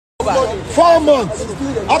4 months.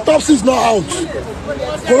 Autopsy is not out.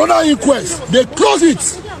 Corona inquest. They close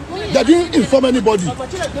it. They didn't inform anybody. You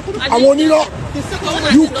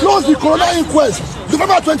close the corona inquest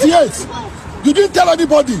November 28th. You didn't tell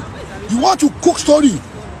anybody. You want to cook story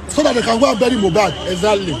so that they can go and bury Mohbad.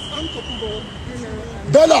 Exactly.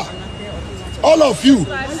 Bella, all of you.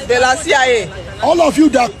 Bella CIA. All of you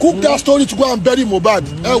that cook that story to go and bury Mohbad.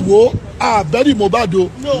 Bury Mohbad though.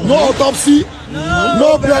 No autopsy,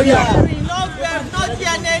 no burial. No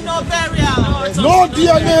DNA, no burial. No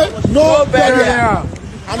DNA, no burial.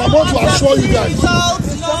 And I want to assure you guys,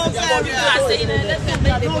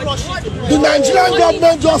 the Nigerian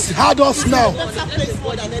government just had us now.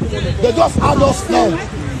 They just had us now.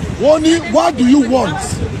 Only, what do you want?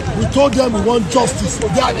 We told them we want justice.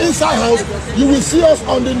 They are inside house. You will see us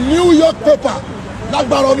on the New York paper. Like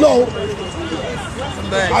Barolo.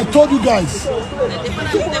 I told you guys,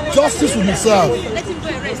 justice will be served.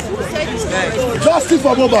 Justice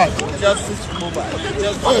for Mohbad. Justice for Mohbad.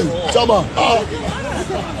 Hey, Chama.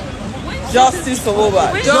 Justice for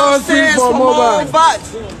Mohbad. Justice for Mohbad.